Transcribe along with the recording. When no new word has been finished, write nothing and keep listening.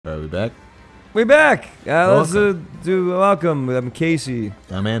Are we back? We back! Let's do welcome. I'm Casey.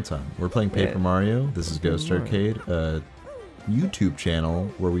 I'm Anton. We're playing Paper Mario. This is Ghost Arcade, a YouTube channel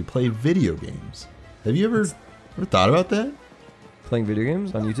where we play video games. Have you ever thought about that? Playing video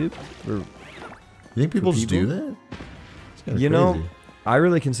games on YouTube? You think people just do that? You know, I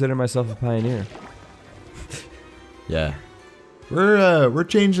really consider myself a pioneer. Yeah. We're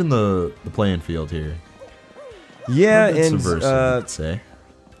changing the playing field here. Yeah, and say.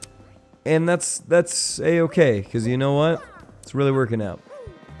 And that's a-okay, because you know what? It's really working out.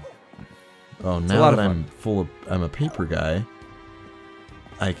 Oh, now that I'm a paper guy,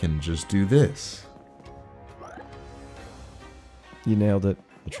 I can just do this. You nailed it.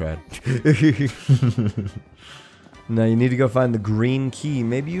 I tried. Now you need to go find the green key.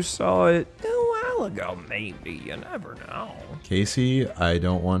 Maybe you saw it a while ago. Maybe. You never know. Casey, I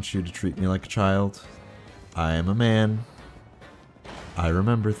don't want you to treat me like a child. I am a man. I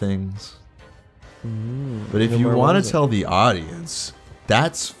remember things. But if you want to tell the audience,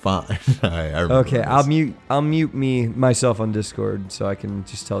 that's fine. Okay, I'll mute myself on Discord so I can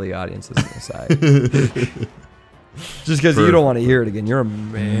just tell the audience this aside. Just because you don't want to hear it again. You're a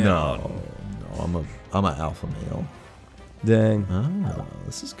man. No, I'm an alpha male. Dang. Oh,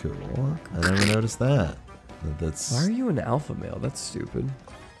 this is cool. I never noticed that. Why are you an alpha male? That's stupid.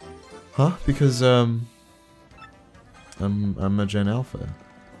 Huh? Because I'm a Gen Alpha.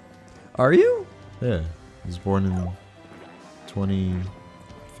 Are you? Yeah. I was born in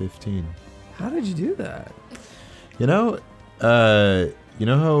 2015. How did you do that? You know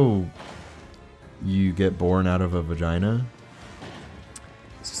how you get born out of a vagina?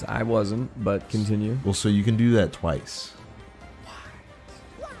 I wasn't, but continue. Well, so you can do that twice.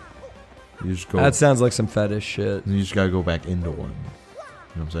 You just go. That sounds like some fetish shit. And you just gotta go back into one.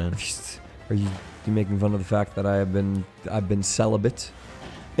 You know what I'm saying? Are you making fun of the fact that I've been celibate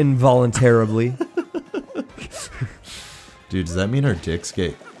involuntarily? Dude, does that mean our dicks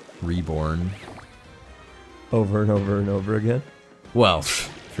get reborn over and over and over again? Well,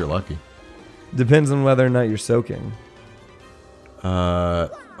 if you're lucky. Depends on whether or not you're soaking. Oh,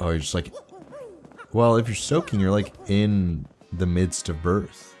 you're just like, well, if you're soaking, you're like in the midst of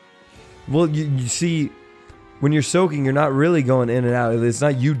birth. Well, you see, when you're soaking, you're not really going in and out. It's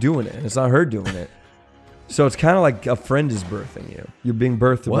not you doing it. It's not her doing it. So it's kind of like a friend is birthing you. You're being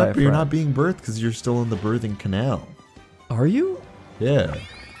birthed by a friend. But you're not being birthed because you're still in the birthing canal. Are you? Yeah.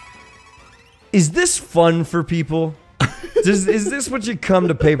 Is this fun for people? Is this what you come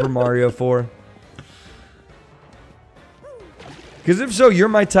to Paper Mario for? Because if so, you're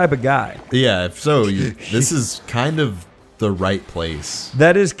my type of guy. Yeah, if so, this is kind of the right place.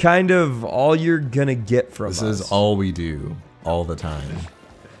 That is kind of all you're gonna get from us. This is all we do, all the time.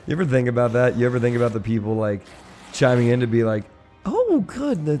 You ever think about that? You ever think about the people like chiming in to be like, oh,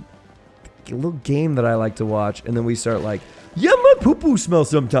 good, the little game that I like to watch, and then we start like, yeah, my poo-poo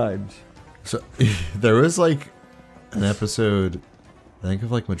smells sometimes. So there was like an episode, I think,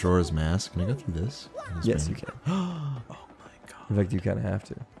 of like Majora's Mask. Can I go through this? Yes, you can. Oh my god. In fact, you kind of have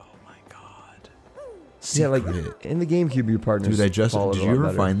to. Oh my god. Secret. Yeah, like in the GameCube, your partners. Dude, did you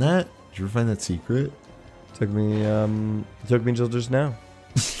ever find that? Did you ever find that secret? Took me until just now.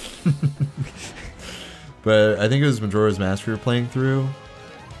 But I think it was Majora's Mask we were playing through,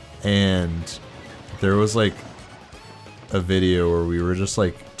 and there was like a video where we were just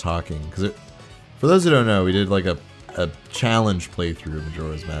like talking, because for those who don't know, we did like a challenge playthrough of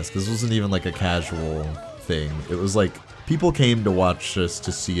Majora's Mask. This wasn't even like a casual thing. It was like people came to watch us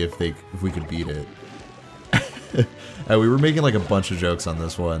to see if we could beat it. And we were making like a bunch of jokes on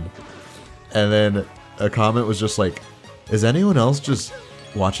this one, and then a comment was just like, is anyone else just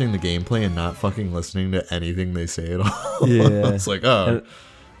watching the gameplay and not fucking listening to anything they say at all? Yeah. It's like, oh,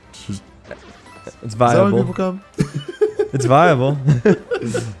 it's viable. Is that why people come? It's viable.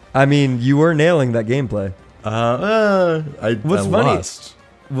 I mean, you were nailing that gameplay. I lost.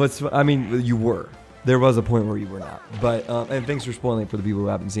 I mean, you were. There was a point where you were not. But and thanks for spoiling it for the people who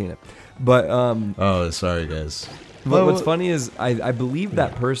haven't seen it. But oh, sorry guys. What's funny is I believe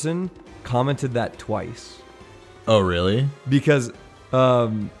that person commented that twice. Oh, really? Because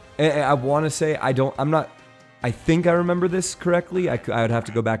I want to say I think I remember this correctly. I would have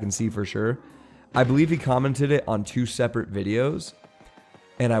to go back and see for sure. I believe he commented it on 2 separate videos,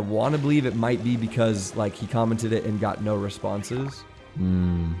 and I want to believe it might be because like he commented it and got no responses.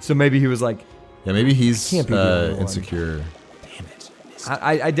 So maybe he was like, yeah, maybe he's insecure. Damn it!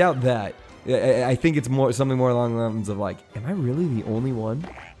 I doubt that. I think it's something more along the lines of like, am I really the only one?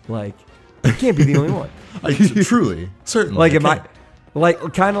 Like, I can't be the only one. Truly, certainly. Like, am I?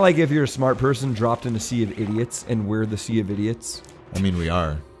 Like, kind of like if you're a smart person dropped in a sea of idiots, and we're the sea of idiots. I mean, we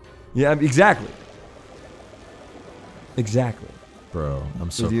are. Yeah, exactly. Exactly. Bro,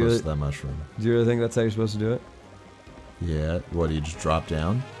 I'm so Do you close really- to that mushroom. Do you really think that's how you're supposed to do it? Yeah. What, do you just drop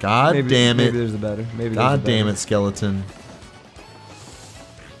down? God Maybe, damn it. Maybe there's a better. Maybe God there's a better. damn it, skeleton.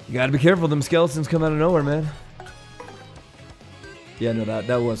 You gotta be careful. Them skeletons come out of nowhere, man. Yeah, no,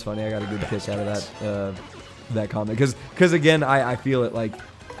 that was funny. I got a good kick out of that comment. Because again, I feel it like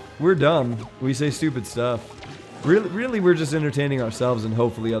we're dumb. We say stupid stuff. Really, we're just entertaining ourselves, and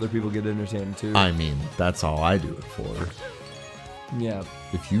hopefully other people get entertained too. I mean, that's all I do it for. Yeah.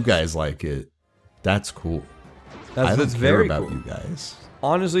 If you guys like it, that's cool. That's I don't care very about cool. you guys.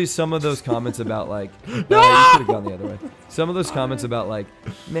 Honestly, some of those comments about like, you could have gone the other way. Some of those comments about like,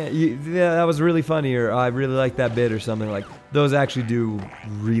 man, yeah, that was really funny, or I really like that bit, or something like, those actually do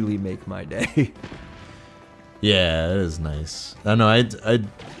really make my day. Yeah, it is nice. I know. I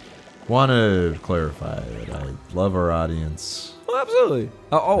want to clarify that I love our audience. Oh, absolutely.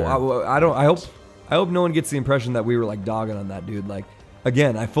 I hope no one gets the impression that we were like dogging on that dude. Like,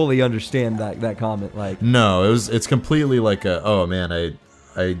 again, I fully understand that comment. Like, No, it's completely like a, oh man,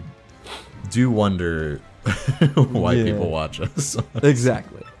 I do wonder why Yeah. people watch us.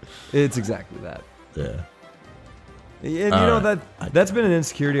 exactly. It's exactly that. Yeah. Yeah, you know that's been an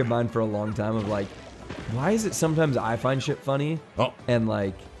insecurity of mine for a long time. Of like, why is it sometimes I find shit funny Oh, and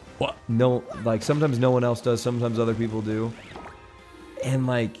like what? no, like sometimes no one else does, sometimes other people do, and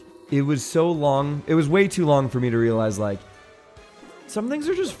like it was so long, it was way too long for me to realize like some things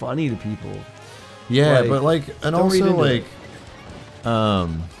are just funny to people. Yeah, Like, but like, and don't read also into like,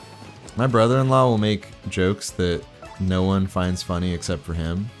 it. my brother-in-law will make jokes that no one finds funny except for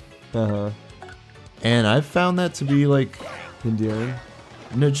him, and I've found that to be like, Endearing.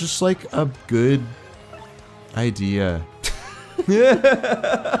 no, just like a good idea.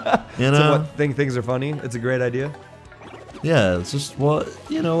 Yeah. You So know? what, think things are funny? It's a great idea. Yeah, it's just, well,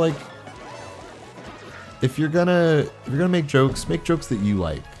 you know, like, if you're gonna make jokes that you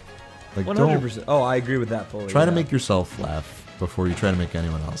like. Like, 100%. Oh, I agree with that fully. try to yeah. make yourself laugh before you try to make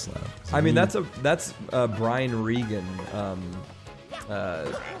anyone else laugh. 'Cause I mean, you- that's Brian Regan.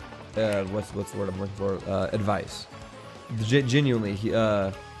 What's the word I'm looking for? Advice. Genuinely,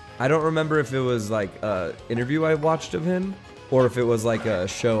 I don't remember if it was like an interview I watched of him or if it was like a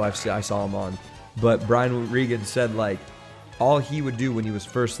show I saw him on. But Brian Regan said like all he would do when he was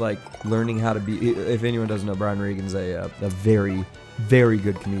first like learning how to be. If anyone doesn't know, Brian Regan's a very, very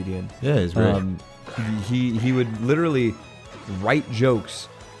good comedian. Yeah, he's great. He would literally write jokes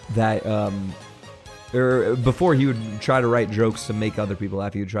that or before he would try to write jokes to make other people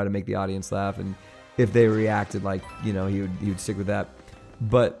laugh. He would try to make the audience laugh, and if they reacted, like, you know, he would stick with that.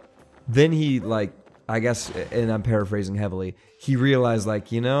 But then he, like, I guess, and I'm paraphrasing heavily, he realized,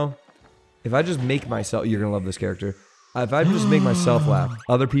 like, you know, if I just make myself, you're gonna love this character. If I just make myself laugh,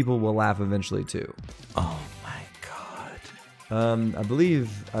 other people will laugh eventually too. Oh my god. I believe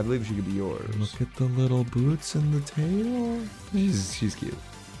she could be yours. Look at the little boots and the tail. She's cute.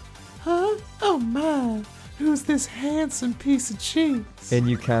 Huh? Oh my. Who's this handsome piece of cheese? And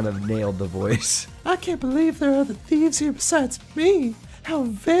you kind of nailed the voice. I can't believe there are other thieves here besides me. How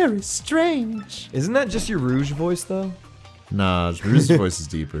very strange. Isn't that just your Rouge voice though? Nah, Rizz's voice is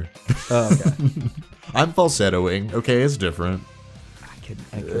deeper. Oh, okay. I'm falsettoing. Okay, it's different. I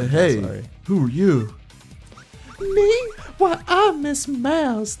couldn't, Hey, sorry. who are you? Me? Why, I'm Miss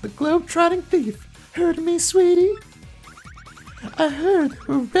Mouse, the globe-trotting thief. Heard of me, sweetie? I heard there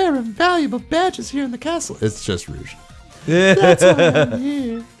were rare and valuable badges here in the castle. It's just Rouge. That's why I'm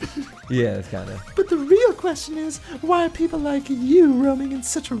here. Yeah, it's kind of. But the real question is, why are people like you roaming in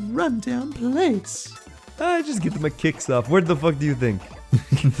such a rundown place? I just get my kicks off. Where the fuck do you think?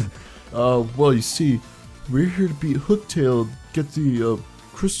 Well, you see, we're here to beat Hooktail, get the,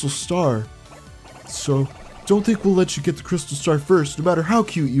 Crystal Star. So, don't think we'll let you get the Crystal Star first, no matter how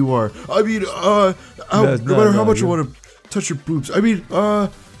cute you are. I mean, no matter how much I want to touch your boobs. I mean,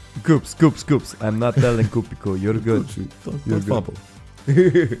 Goops. I'm not telling Coopiko. You're good. You're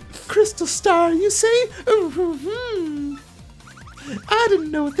good. Crystal Star, you say? I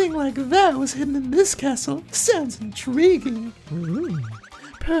didn't know a thing like that was hidden in this castle. Sounds intriguing.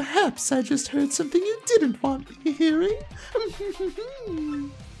 Perhaps I just heard something you didn't want me hearing.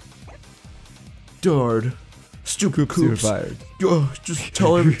 Darn. Stupid Coops, you're Coops. fired. Just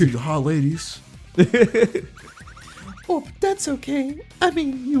tell everything to hot ladies. Oh, but that's okay. I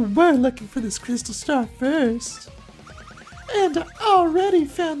mean, you were looking for this Crystal Star first. And I already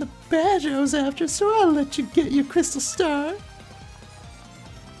found the badge I was after, so I'll let you get your Crystal Star.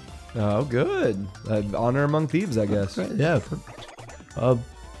 Oh, good. Honor among thieves, I guess. Right, yeah.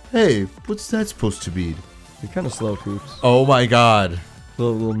 Hey, what's that supposed to be? You're kind of slow, Coops. Oh my god.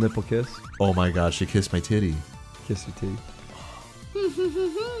 Little nipple kiss. Oh my god, she kissed my titty. Kiss your teeth.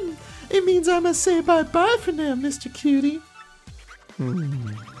 It means I must say bye-bye for now, Mr. Cutie.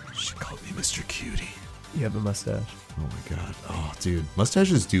 She called me Mr. Cutie. You have a mustache. Oh my god. Oh, dude.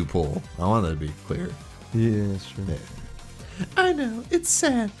 Mustaches do pull. I want that to be clear. Yeah, that's true. I know. It's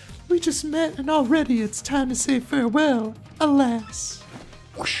sad. We just met and already it's time to say farewell. Alas.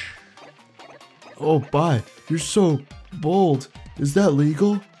 Whoosh. Oh, bye. You're so bold. Is that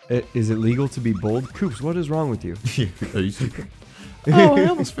legal? Is it legal to be bold? Coops, what is wrong with you? Are you secret? Oh, I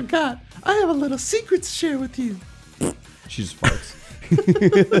almost forgot. I have a little secret to share with you. She just farts.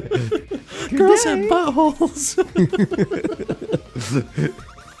 Girls have buttholes.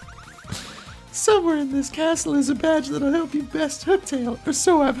 Somewhere in this castle is a badge that'll help you best Hooktail, or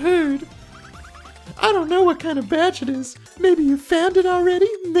so I've heard. I don't know what kind of badge it is. Maybe you found it already,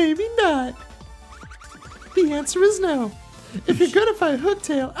 maybe not. The answer is no. If you're gonna fight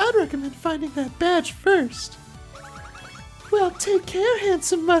Hooktail, I'd recommend finding that badge first. Well, take care,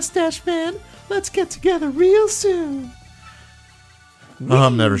 handsome mustache man. Let's get together real soon. Oh,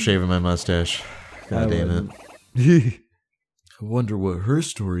 I'm never shaving my mustache. God damn it. I wonder what her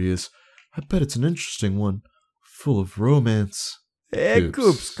story is. I bet it's an interesting one. Full of romance. Hey,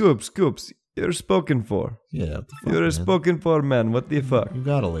 Coops. You're spoken for. Yeah, what the fuck, You're a man? spoken for man. What the fuck? You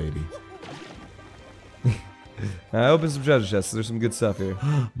got a lady. I opened some treasure chests. There's some good stuff here.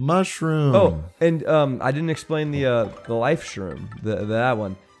 Mushroom. Oh, and I didn't explain the life shroom. That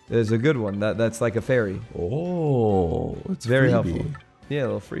one is a good one. That's like a fairy. Oh, it's Very freebie. helpful. Yeah, a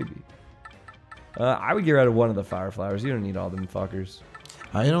little freebie. I would get rid of one of the fire flowers. You don't need all them fuckers.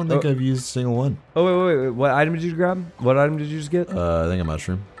 I don't think I've used a single one. Oh, wait. What item did you grab? What item did you just get? I think a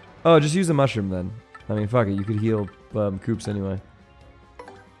mushroom. Oh, just use a mushroom then. I mean, fuck it. You could heal Coops anyway.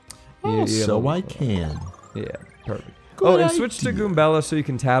 Oh, Yeah, so I can. Yeah, perfect. Good and switch to idea. Goombella so you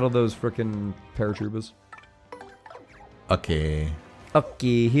can tattle those frickin' paratroopers. Okay.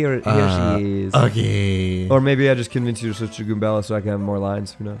 Okay, here she is. Okay. Or maybe I just convince you to switch to Goombella so I can have more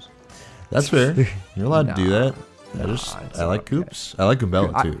lines. Who knows? That's fair. You're allowed to do that. it's I like okay. Coops. I like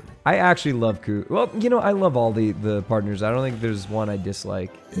Goombella too. I actually love Coop. Well, you know, I love all the partners. I don't think there's one I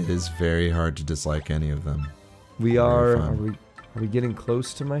dislike. It is very hard to dislike any of them. We Very are fun. we getting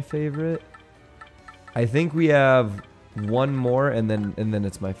close to my favorite? I think we have one more and then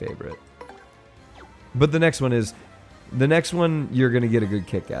it's my favorite. But the next one you're going to get a good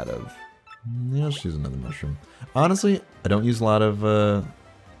kick out of. Yeah, let's use another mushroom. Honestly, I don't use a lot of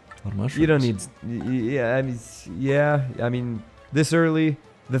mushrooms. You don't need I mean this early.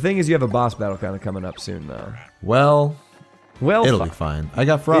 The thing is you have a boss battle kind of coming up soon though. Well, it'll fi- be fine. I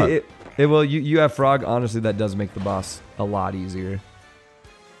got Frog. Well, you have Frog. Honestly, that does make the boss a lot easier.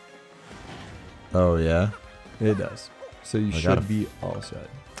 Oh yeah, It does. So you should be all set.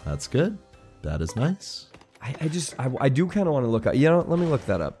 that's good. That is nice. I do kind of want to look up. You know, let me look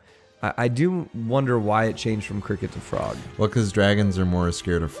that up. I do wonder why it changed from cricket to frog. Well, because dragons are more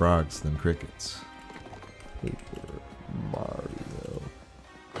scared of frogs than crickets. Paper Mario.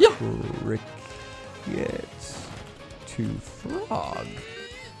 Yeah. Cricket to frog.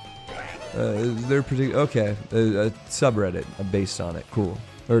 They're particular. Okay, a subreddit based on it. Cool.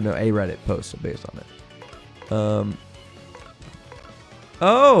 Or no, a Reddit post based on it.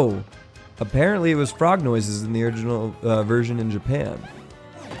 Oh, apparently it was frog noises in the original version in Japan.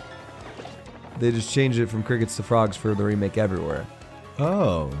 They just changed it from crickets to frogs for the remake everywhere.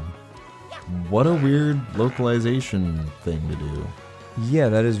 Oh, what a weird localization thing to do. Yeah,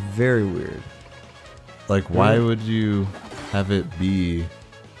 that is very weird. Like, why would you have it be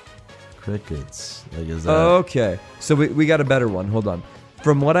crickets? Like, is that... Okay, so we got a better one. Hold on.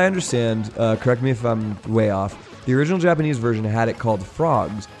 From what I understand, correct me if I'm way off, the original Japanese version had it called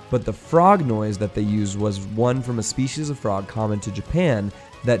frogs, but the frog noise that they used was one from a species of frog common to Japan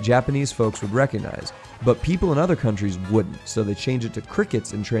that Japanese folks would recognize, but people in other countries wouldn't, so they changed it to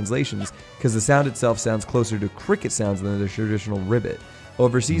crickets in translations because the sound itself sounds closer to cricket sounds than the traditional ribbit.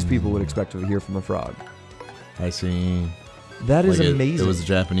 Overseas people would expect to hear from a frog. I see. That is Like amazing. It was a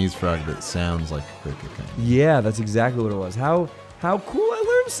Japanese frog that sounds like a cricket kind of. Yeah, that's exactly what it was. How cool, I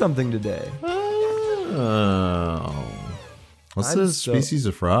learned something today. Oh. What's the species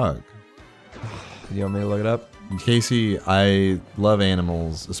of frog? You want me to look it up? Casey, I love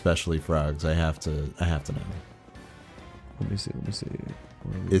animals, especially frogs. I have to know. Let me see.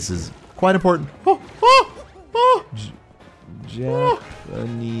 This is quite important.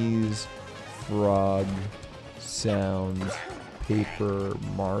 Japanese frog sound Paper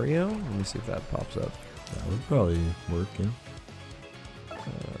Mario. Let me see if that pops up. That would probably work, yeah.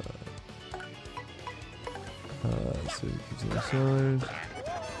 So continue sellers.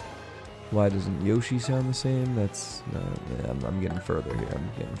 Why doesn't Yoshi sound the same? That's yeah, I'm getting further here.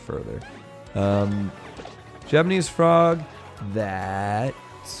 I'm getting further. Japanese frog that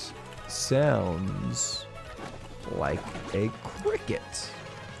sounds like a cricket.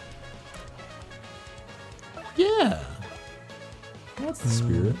 Yeah. That's the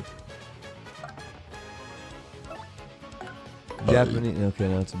spirit. Japanese. Okay,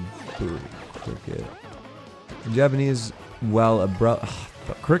 now it's a cricket. Japanese. Well,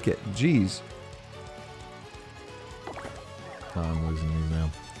 cricket. Jeez. Oh, I'm losing these now.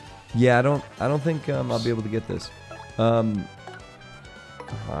 Yeah, I don't think I'll be able to get this. I'll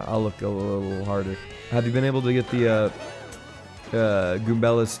look a little harder. Have you been able to get the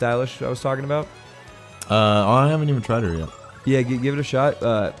Goombella's stylish I was talking about? I haven't even tried her yet. Yeah, give it a shot.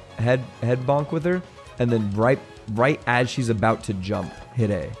 Head bonk with her, and then right as she's about to jump, hit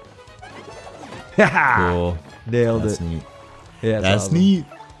A. Cool. Nailed That's it. neat. Yeah, That's awesome. neat.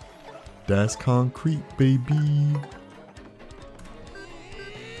 That's concrete, baby.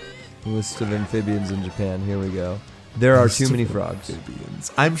 List of amphibians in Japan. Here we go. There are too many frogs.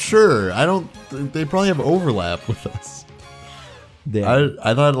 Amphibians. I'm sure. They probably have overlap with us. Damn.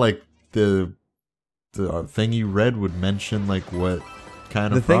 I thought like the thing you read would mention like what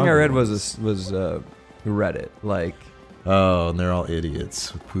kind of. The thing frog I read it was Reddit. Like. Oh, and they're all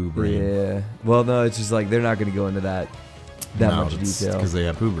idiots with poo brain. Yeah. Well, no, it's just like they're not going to go into that much detail because they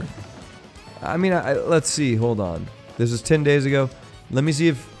have poo brain. I mean, let's see. Hold on. This is 10 days ago. Let me see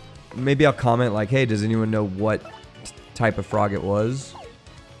if maybe I'll comment like, hey, does anyone know what type of frog it was?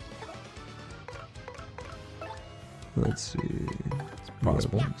 Let's see. It's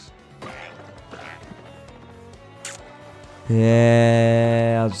possible.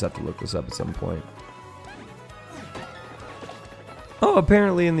 Yeah, I'll just have to look this up at some point. Oh,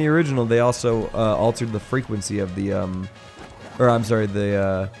 apparently in the original they also altered the frequency of the or I'm sorry,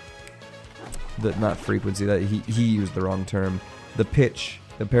 the not frequency, that he used the wrong term. The pitch.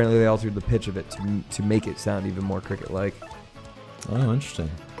 Apparently they altered the pitch of it to make it sound even more cricket-like. Oh,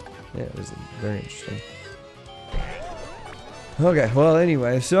 interesting. Yeah, it was very interesting. Okay, well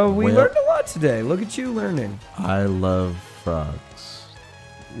anyway, so we learned a lot today. Look at you learning. I love frogs.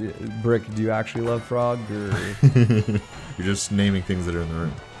 Brick, do you actually love frog or? You're just naming things that are in the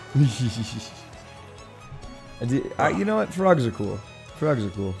room. You know what? Frogs are cool. Frogs are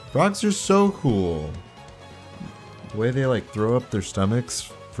cool. Frogs are so cool. The way they like throw up their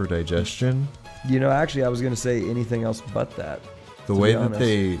stomachs for digestion. You know, actually, I was gonna say anything else but that. The way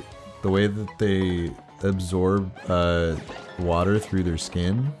that they absorb water through their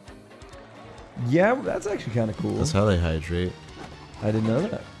skin. Yeah, that's actually kind of cool. That's how they hydrate. I didn't know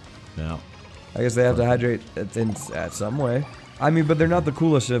that. Yeah. I guess they have to hydrate at some way. I mean, but they're not the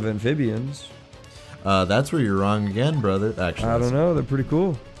coolest of amphibians. That's where you're wrong again, brother. Actually, I don't know. They're pretty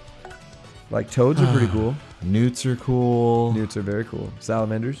cool. Like toads are pretty cool. Newts are cool. Newts are very cool.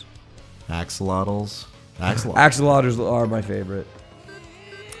 Salamanders. Axolotls. Axolotls are my favorite.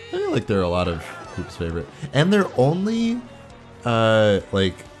 I feel like they're a lot of people's favorite, and they're only,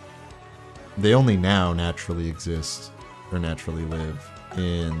 like, they only now naturally exist or naturally live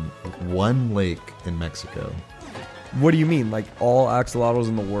in one lake in Mexico. What do you mean? Like all axolotls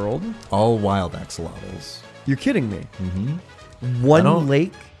in the world? All wild axolotls. You're kidding me. Mm-hmm. One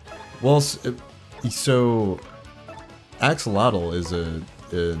lake? Well, so axolotl is an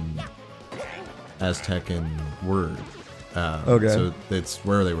Aztecan word. Okay. So it's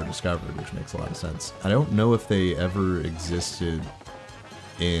where they were discovered, which makes a lot of sense. I don't know if they ever existed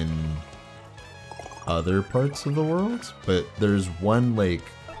in other parts of the world, but there's one lake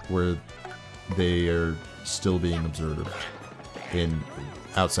where they are still being observed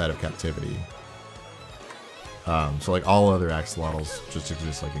outside of captivity. So like all other axolotls just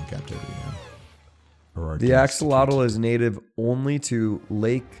exist like in captivity now. Or The axolotl is native only to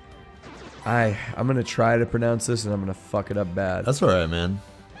Lake. I'm gonna try to pronounce this and I'm gonna fuck it up bad. That's alright, man.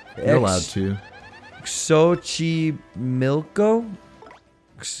 You're allowed to. Xochimilco?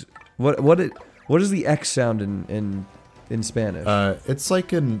 What is the X sound in Spanish? It's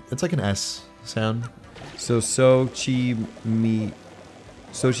like an S sound. So Xochimilco?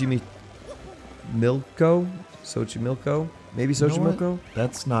 Maybe Xochimilco?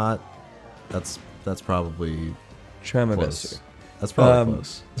 That's not. That's probably Try my close. best here. That's probably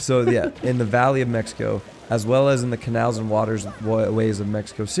close. So yeah, in the Valley of Mexico, as well as in the canals and ways of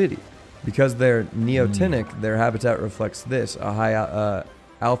Mexico City. Because they're neotenic, their habitat reflects a high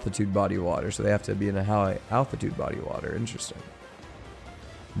altitude body of water. So they have to be in a high altitude body of water. Interesting.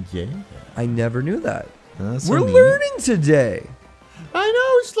 Yeah. I never knew that. That's We're so neat. learning today. I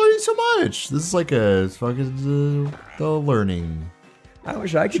know, it's learning so much. This is like a fucking the learning I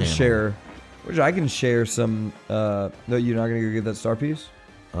wish I could channel. share. Wish I can share some. No, you're not gonna go get that star piece.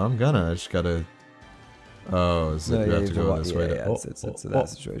 I'm gonna. I just gotta. Oh, is it? No, You yeah, have to go this way. Yeah, it's that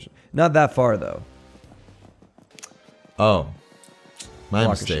situation. Not that far though. Oh, my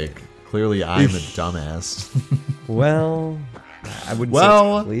Walk of mistake. shame. Clearly, I'm a dumbass. Well, I wouldn't say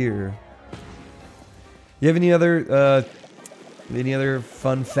it's clear. You have any other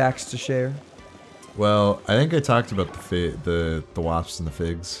fun facts to share? Well, I think I talked about the wasps and the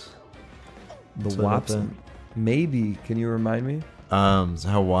figs. The So about wasps? Maybe. Can you remind me? So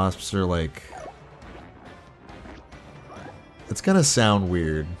how wasps are like. It's gonna sound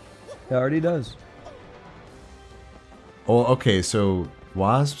weird. It already does. Oh, okay. So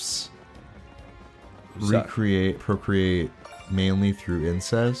wasps procreate mainly through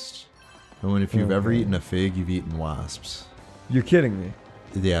incest. And if you've ever eaten a fig, you've eaten wasps. You're kidding me.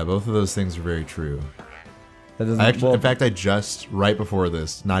 Yeah, both of those things are very true. That doesn't. In fact, I just right before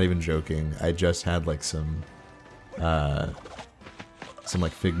this, not even joking, I just had like some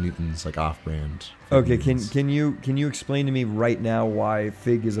like Fig Newtons, like off-brand. Okay, can you explain to me right now why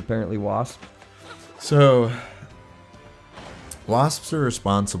fig is apparently wasp? So, wasps are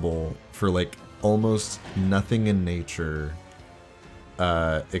responsible for like almost nothing in nature,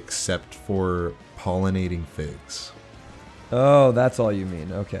 except for pollinating figs. Oh, that's all you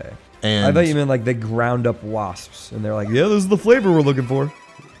mean. Okay. And I thought you meant like they ground up wasps and they're like, yeah, this is the flavor we're looking for.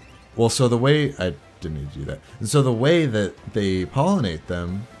 Well, so the way I didn't need to do that. And so the way that they pollinate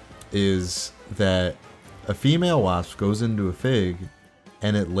them is that a female wasp goes into a fig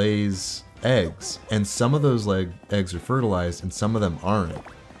and it lays eggs, and some of those eggs are fertilized and some of them aren't,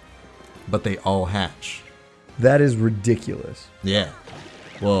 but they all hatch. That is ridiculous. Yeah.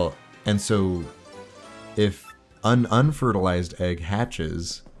 Well, and so if an unfertilized egg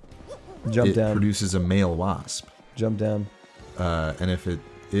hatches, it produces a male wasp. Jump down. And if it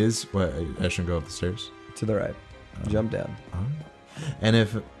is, what, I shouldn't go up the stairs? To the right. Jump down. And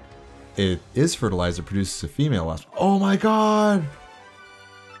if it is fertilized, it produces a female wasp. Oh my god!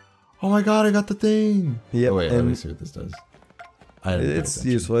 Oh my god, I got the thing! Yep, Oh wait, let me see what this does. It's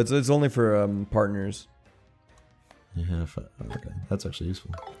useful. It's only for partners. Yeah, okay, that's actually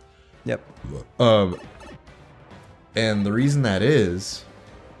useful. Yep. And the reason that is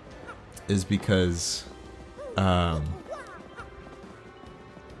because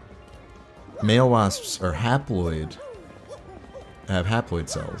male wasps are haploid, have haploid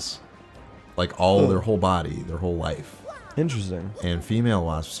cells, like all their whole body, their whole life. Interesting. And female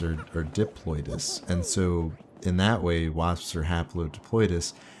wasps are diploidous, and so in that way, wasps are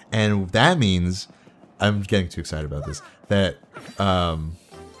haplodiploidous, and that means, I'm getting too excited about this, that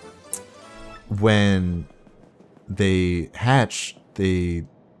when they hatch,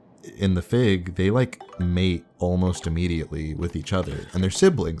 in the fig, they like mate almost immediately with each other, and they're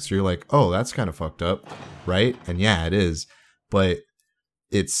siblings. So you're like, oh, that's kind of fucked up, right? And yeah, it is, but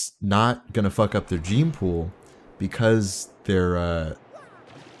it's not gonna fuck up their gene pool because their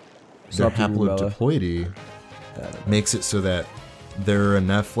haplodiploidy makes it so that there are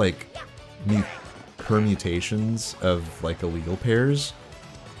enough like permutations of like allele pairs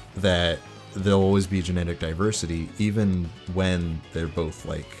that there'll always be genetic diversity, even when they're both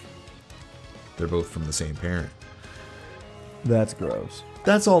from the same parent. That's gross.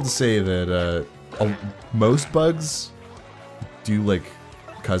 That's all to say that most bugs do like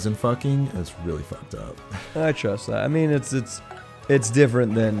cousin fucking, and it's really fucked up. I trust that. I mean, it's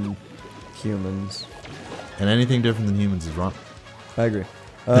different than humans. And anything different than humans is wrong. I agree.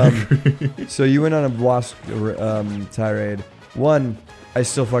 So you went on a wasp tirade. One, I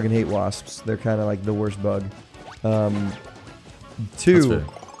still fucking hate wasps. They're kind of like the worst bug. Two,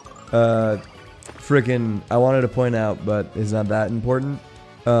 freaking, I wanted to point out, but it's not that important.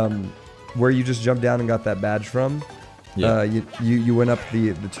 Where you just jumped down and got that badge from. Yeah. You went up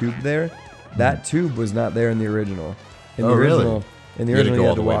the tube there. That tube was not there in the original. In the really? original, in the original, you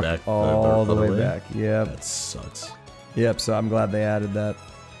had to walk back, all the way back. Yep. That sucks. Yep. So I'm glad they added that.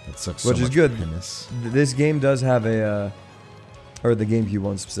 That sucks. Which so is much good. Penis. This game does have a, or the GameCube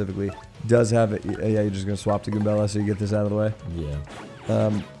one specifically does have it. Yeah, you're just gonna swap to Goombella so you get this out of the way. Yeah.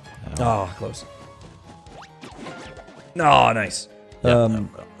 Oh, close. Oh, nice.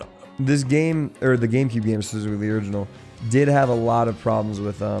 This game, or the GameCube game specifically, the original, did have a lot of problems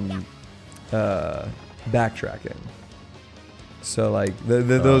with backtracking. So like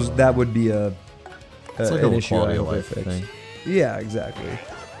those that would be It's like an a issue quality I of hope they life fix. thing. Yeah, exactly.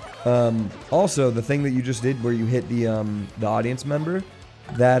 Also, the thing that you just did where you hit the audience member,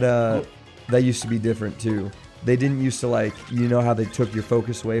 that used to be different too. They didn't used to, like, you know how they took your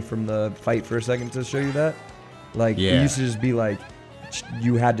focus away from the fight for a second to show you that? Like, it used to just be like,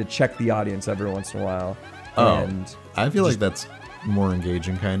 you had to check the audience every once in a while. Oh, And I feel like that's more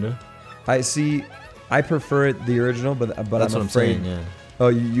engaging, kind of. I see. I prefer it the original, but That's I'm what I'm afraid. saying. Yeah. Oh,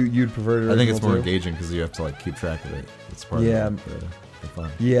 you'd prefer it. I think original it's more too? engaging because you have to like keep track of it. It's part Yeah. of the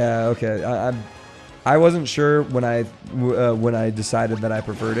fun. Yeah. Okay. I wasn't sure when I decided that I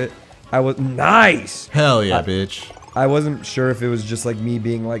preferred it. I was nice. Hell yeah, bitch. I wasn't sure if it was just like me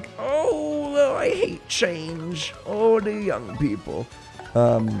being like, oh, I hate change. Oh, the young people.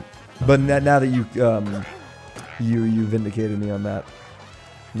 But now that you vindicated me on that.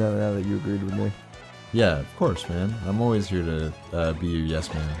 Now that you agreed with me. Yeah, of course, man. I'm always here to be your yes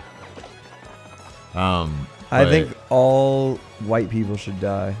man. I think all white people should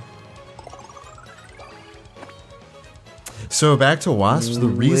die. So back to wasps. The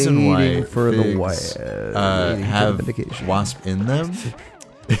reason why Waiting for the figs, waiting for have vindication. wasp in them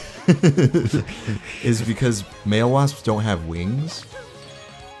is because male wasps don't have wings.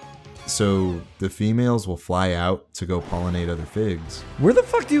 So the females will fly out to go pollinate other figs. Where the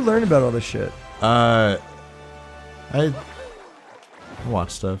fuck do you learn about all this shit? I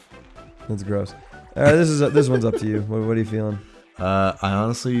watch stuff. That's gross. All right, this one's up to you. What are you feeling? I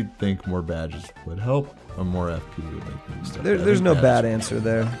honestly think more badges would help, or more FP would make me stuff. There's no bad answer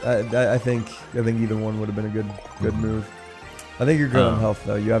there. I think either one would have been a good move. I think you're good on health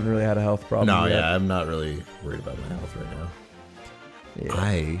though. You haven't really had a health problem. No, yet. yeah, I'm not really worried about my health right now. Yeah.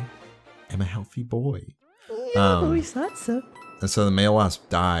 I am a healthy boy. Yeah, always thought so. And so the male wasp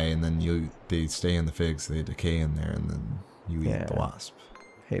die, and then they stay in the figs, they decay in there, and then you eat the wasp.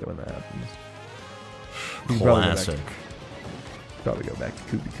 Hate it when that happens. Classic. Probably go back to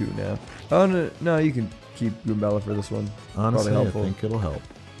Kubiku now. Oh no, you can keep Goombella for this one. Honestly, probably I helpful. think it'll help.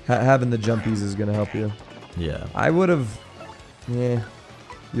 Having the jumpies is gonna help you. Yeah. I would have. Yeah,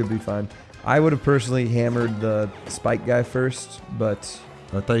 you'll be fine. I would have personally hammered the spike guy first, but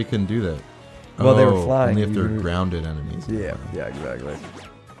I thought you couldn't do that. Well, they were flying. Only if they're grounded enemies. Yeah, exactly.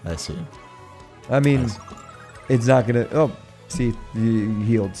 I see. I mean, it's not gonna. Oh, see, you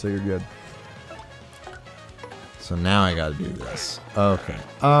healed, so you're good. So now I gotta do this. Okay.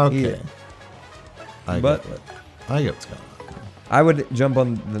 Okay. Yeah. I get what's going on. I would jump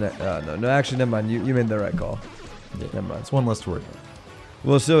on the no, actually, never mind. You made the right call. Yeah. Never mind. It's one less to worry about.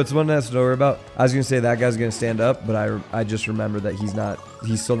 Well, so it's one less to worry about. I was gonna say that guy's gonna stand up, but I just remembered that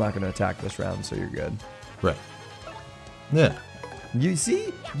he's still not gonna attack this round, so you're good. Right. Yeah. You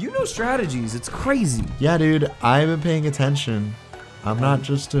see, you know strategies. It's crazy. Yeah, dude. I've been paying attention. I'm not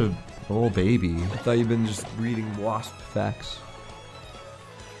just a little baby. I thought you've been just reading wasp facts.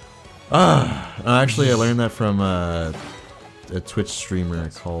 Actually, I learned that from a Twitch streamer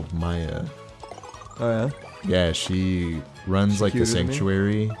called Maya. Oh yeah. Yeah, she runs like a cuter than me?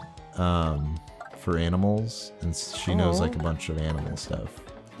 sanctuary for animals, and she knows like a bunch of animal stuff.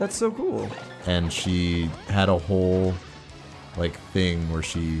 That's so cool. And she had a whole like thing where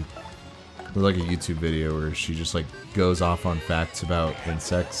it was like a YouTube video where she just like goes off on facts about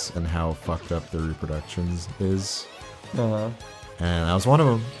insects and how fucked up their reproductions is. And that was one of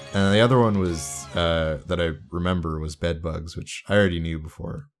them. And the other one was that I remember was bed bugs, which I already knew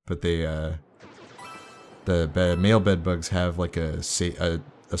before. But the male bed bugs have like a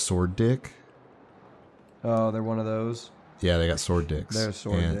sword dick. Oh, they're one of those. Yeah, they got sword dicks. They're a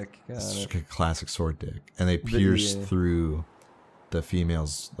sword dick. It's like a classic sword dick, and they pierce through the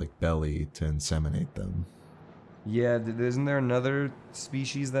female's like belly to inseminate them. Yeah, isn't there another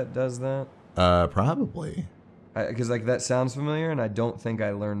species that does that? Probably. Because like that sounds familiar, and I don't think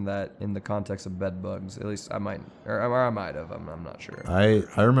I learned that in the context of bed bugs. At least I might, or I might have. I'm not sure. I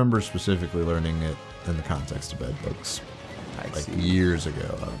remember specifically learning it in the context of bed bugs, like years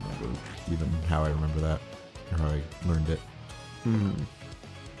ago. I don't remember even how I remember that or how I learned it.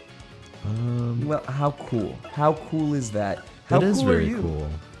 Well, how cool? How cool is that? How That is cool are very you? cool.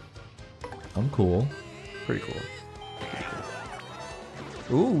 I'm cool. Pretty cool.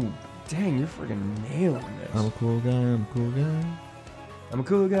 Ooh, dang, you're freaking nailing this. I'm a cool guy. I'm a cool guy. I'm a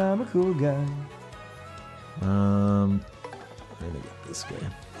cool guy. I'm a cool guy. I'm gonna get this guy.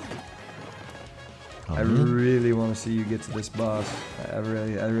 I really want to see you get to this boss. I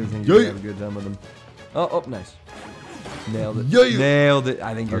really think you're gonna have a good time with him. Oh, nice. Nailed it. Nailed it.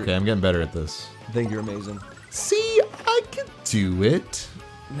 I think you're. Okay, I'm getting better at this. I think you're amazing. See, I can do it.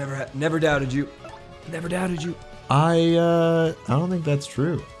 Never doubted you. Never doubted you. I don't think that's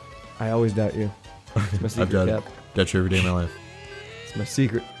true. I always doubt you. It's my secret, Cap. Doubt you every day of my life. It's my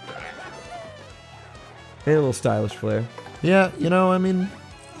secret. And a little stylish flair. Yeah, I mean,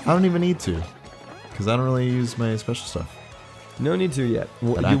 I don't even need to, because I don't really use my special stuff. No need to yet.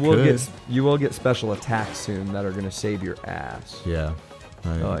 But You will get special attacks soon that are gonna save your ass. Yeah.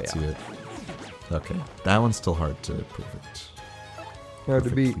 I see it. Okay. That one's still hard to Hard to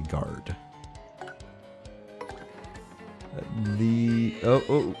beat. Guard.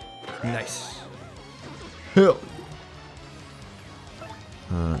 Nice. Hell.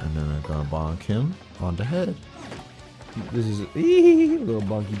 And then I'm gonna bonk him on the head. This is a little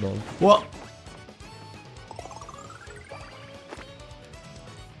bonky bonk. What?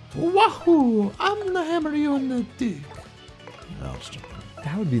 Wahoo! I'm gonna hammer you in the dick. No,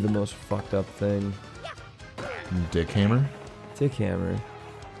 That would be the most fucked up thing. Dick hammer? Dick hammer.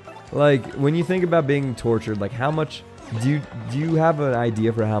 Like, when you think about being tortured, like how much do you have an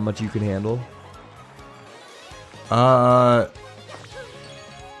idea for how much you can handle? Well,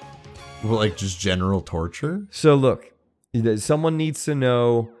 like just general torture? So look, someone needs to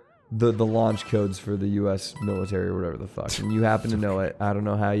know the launch codes for the U.S. military or whatever the fuck, and you happen to know it. I don't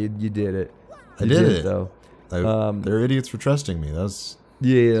know how you did it. I did it though. They're idiots for trusting me. That was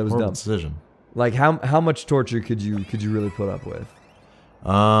that was a dumb decision. Like how much torture could you really put up with?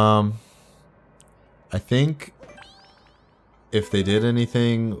 I think if they did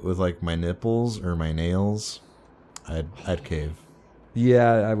anything with like my nipples or my nails, I'd cave.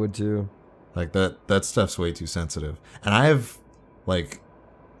 Yeah, I would too. Like that stuff's way too sensitive. And I have like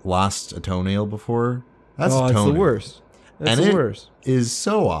lost a toenail before. That's a toenail. It's the worst. That's the worst. Is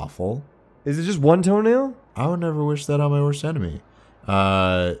so awful. Is it just one toenail? I would never wish that on my worst enemy.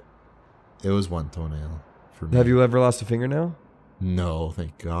 It was one toenail for me. Have you ever lost a fingernail? No,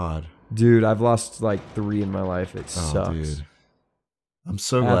 thank God. Dude, I've lost like 3 in my life. It sucks. Dude. I'm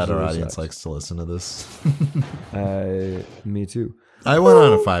so glad our audience likes to listen to this. Me too. I went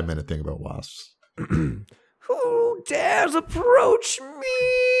on a 5-minute thing about wasps. Who dares approach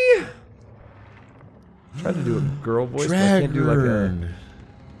me? Tried to do a girl voice, but I can't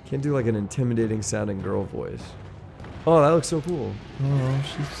do like an intimidating sounding girl voice. Oh, that looks so cool. Oh,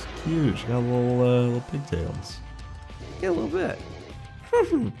 she's cute. She got little pigtails. Yeah, a little bit.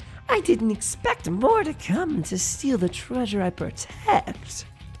 I didn't expect more to come to steal the treasure I protect.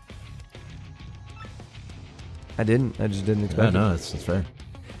 I just didn't expect it. No, it's fair.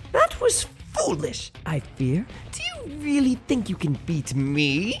 That was foolish, I fear. Do you really think you can beat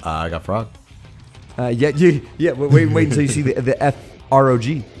me? I got frog. Yeah. Wait until you see the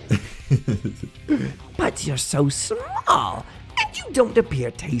FROG. But you're so small, and you don't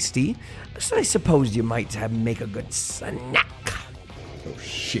appear tasty. So I suppose you might make a good snack. Oh,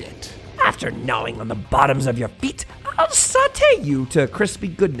 shit. After gnawing on the bottoms of your feet, I'll saute you to crispy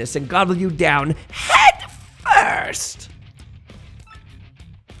goodness and gobble you down head first.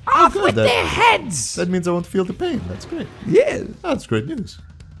 Off with their heads! That means I won't feel the pain. That's great. Yeah. That's great news.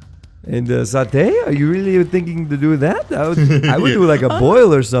 And saute? Are you really thinking to do that? I would do like a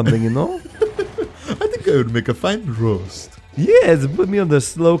boil or something, you know? I think I would make a fine roast. Yes, put me on the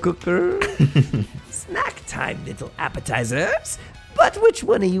slow cooker. Snack time, little appetizers. But which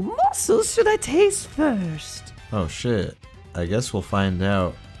one of you morsels should I taste first? Oh, shit. I guess we'll find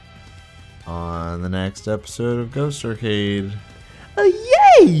out on the next episode of Ghost Arcade.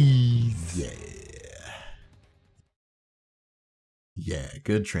 Yay! Yeah. Yeah,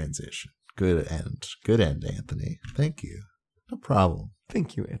 good transition. Good end. Good end, Anthony. Thank you. No problem.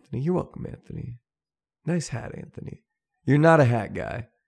 Thank you, Anthony. You're welcome, Anthony. Nice hat, Anthony. You're not a hat guy.